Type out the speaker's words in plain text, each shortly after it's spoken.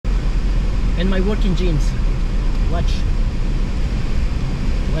and my working jeans. Watch,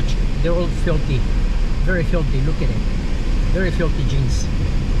 they're all filthy, very filthy. Look at it, very filthy jeans,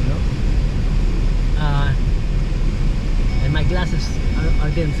 you know. And my glasses are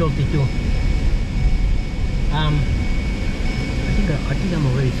getting filthy too. I think I'm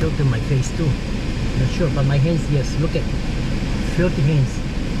already filtering my face too. Not sure, but my hands, yes. Look at filthy hands.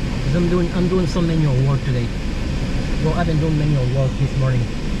 Because I'm doing some manual work today. Well, I've been doing manual work this morning.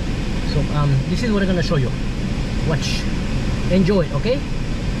 So this is what I'm gonna show you. Watch, enjoy it, okay?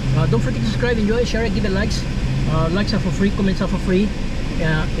 Don't forget to subscribe, enjoy it, share it, give it likes. Likes are for free, comments are for free.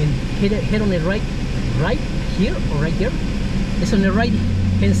 And hit on it right here or right here. It's on the right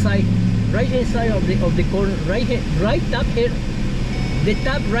hand side of the corner, right top here, the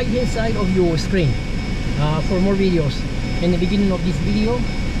top right hand side of your screen, for more videos in the beginning of this video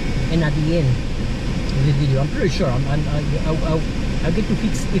and at the end of this video. I'm pretty sure I'll get to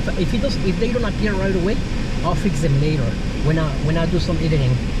fix if they don't appear right away. I'll fix them later when I do some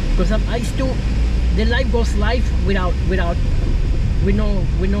editing, because the live goes live without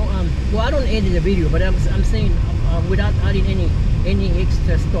well, I don't edit the video, but I'm saying without adding any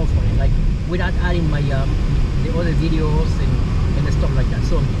extra stuff on it, like without adding my the other videos and stuff like that.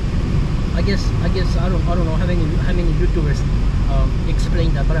 So I guess I don't know how many YouTubers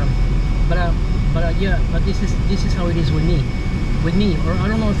explain that, but yeah, but this is how it is with me, or I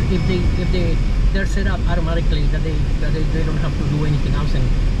don't know if they're set up automatically that they don't have to do anything else, and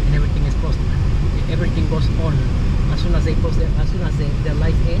everything is posted. Everything goes on as soon as they post it, as soon as the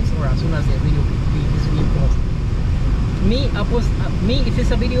live ends, or as soon as the video is being posted. Me, if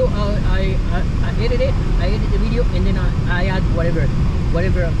it's a video, I edit it. I edit the video, and then I add whatever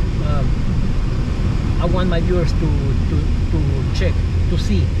I want my viewers to check, to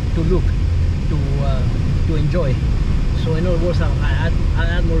see, to look, to enjoy. So in other words, I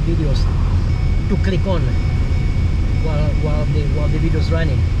add more videos to click on while the video's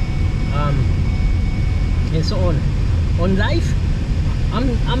running, and so on. On live,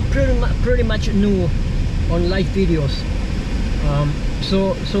 I'm pretty much new on live videos.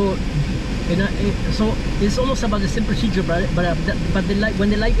 So it's almost about the same procedure, but when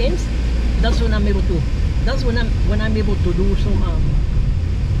the live ends, that's when I'm able to. That's when I'm able to do some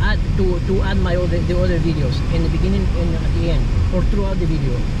add my the other videos in the beginning and at the end, or throughout the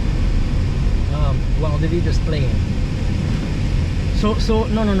video, while the video is playing. So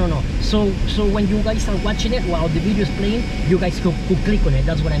no. So when you guys are watching it while the video is playing, you guys could click on it.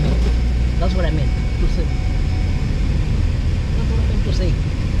 That's what I meant. That's what I meant to say. That's what I meant to say.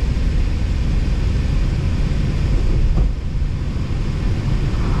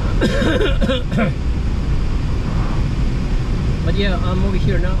 But yeah, I'm over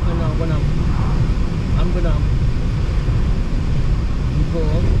here now, and I'm gonna go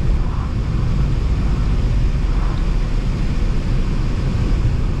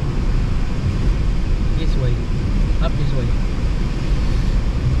this way, up this way.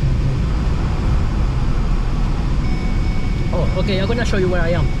 Oh, okay, I'm gonna show you where I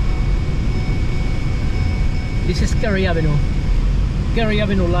am. This is Carey Avenue. Carey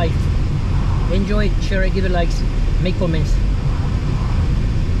Avenue live. Enjoy it, share it, give it likes, make comments.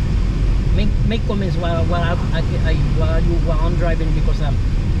 Make comments while I'm driving, because I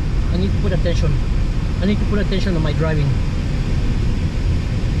need to put attention. I need to put attention on my driving.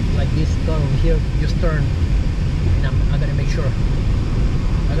 Like this turn over here, just turn, and I gotta make sure.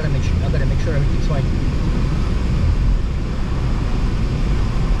 I gotta make sure everything's fine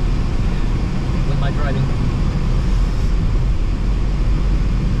with my driving.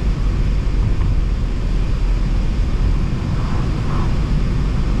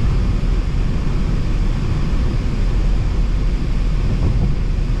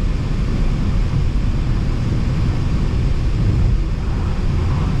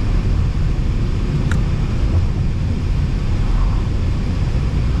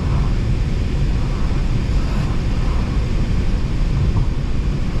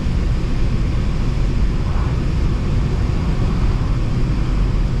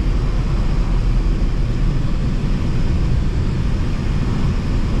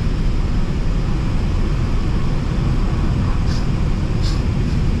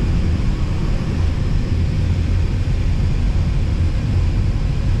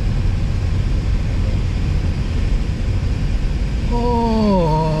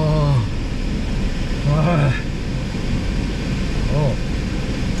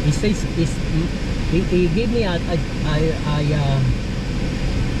 He gave me a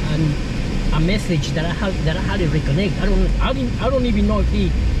message that I had to reconnect. I don't even know if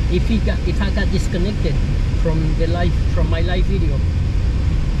I got disconnected from my live video.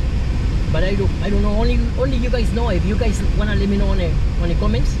 but I don't know. Only you guys know. If you guys wanna let me know on the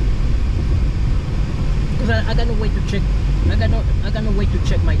comments, because I got no way to check. I got no way to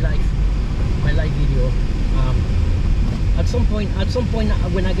check my live video. At some point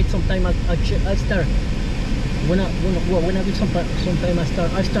when I get some time, I'll start. When I get some time,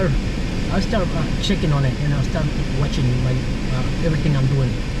 I'll start checking on it, and I'll start watching my everything I'm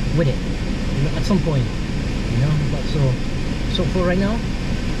doing with it. You know, at some point, you know. But so for right now,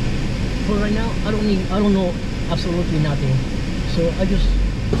 I don't know absolutely nothing. So I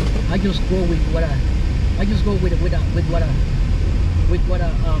just go with what I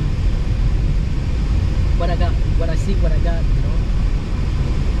got, what I see, what I got, you know.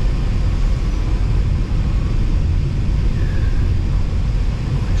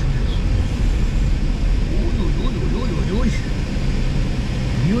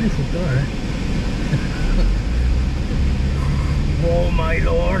 Beautiful car. Oh my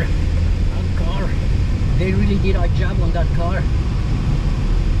lord, that car, they really did a job on that car.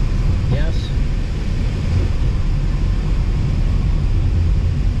 Yes.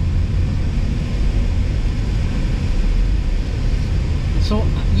 So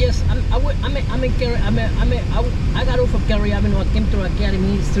yes, I'm in Carey. I got off of Carey Ave. I came to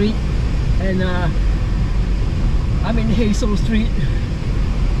Academy Street, and I'm in Hazel Street.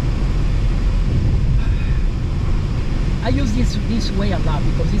 I use this way a lot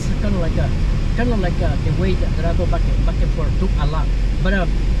because this is kind of like the way that I go back and forth to a lot. But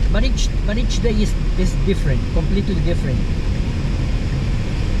each day is different, completely different.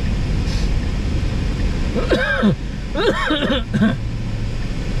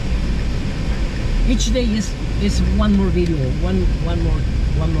 Each day is one more video, one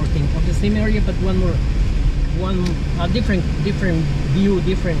more thing of the same area, but different view,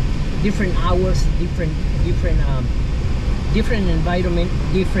 different hours, different environment,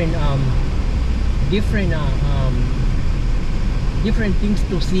 different things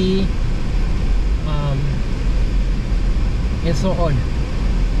to see, and so on.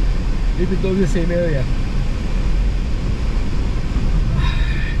 Even though the same area.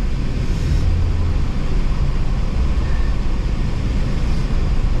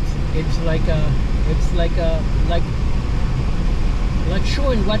 It's like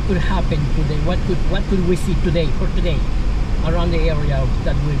showing what could happen today, what could we see today around the area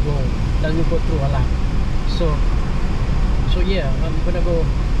that we go through a lot. So yeah, I'm gonna go.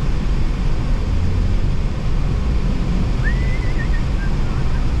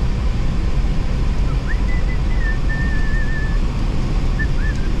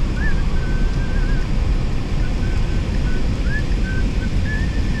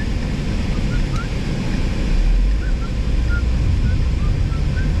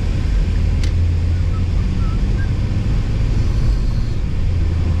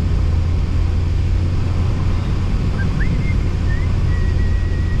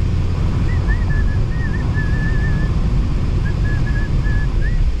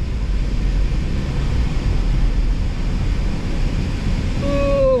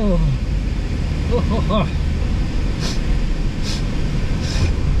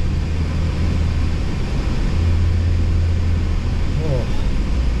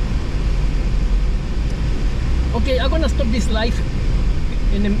 Okay, I'm gonna stop this live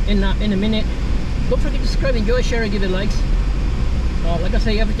in a minute. Don't forget to subscribe, enjoy, share, and give it likes. Like I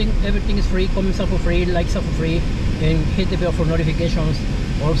say, everything is free. Comments are for free, likes are for free, and hit the bell for notifications.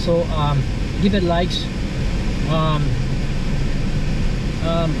 Also, give it likes.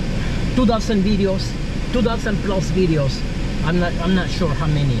 2,000 videos, 2,000 plus videos. I'm not sure how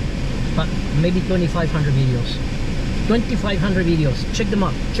many, but maybe 2,500 videos. 2,500 videos. Check them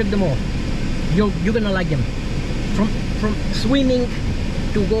out. Check them all. You're gonna like them. From swimming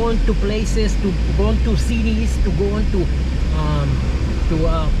to going to places, to going to cities, to going to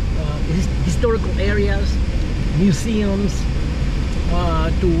historical areas, museums,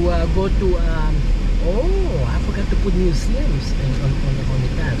 to go to oh, I forgot to put museums on the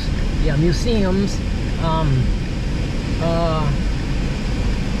tabs. Yeah, museums,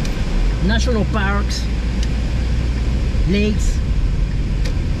 national parks, lakes,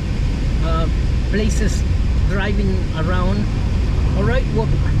 places driving around. All right, well,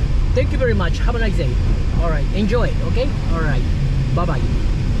 thank you very much. Have a nice day. All right, enjoy it. Okay, all right, bye bye.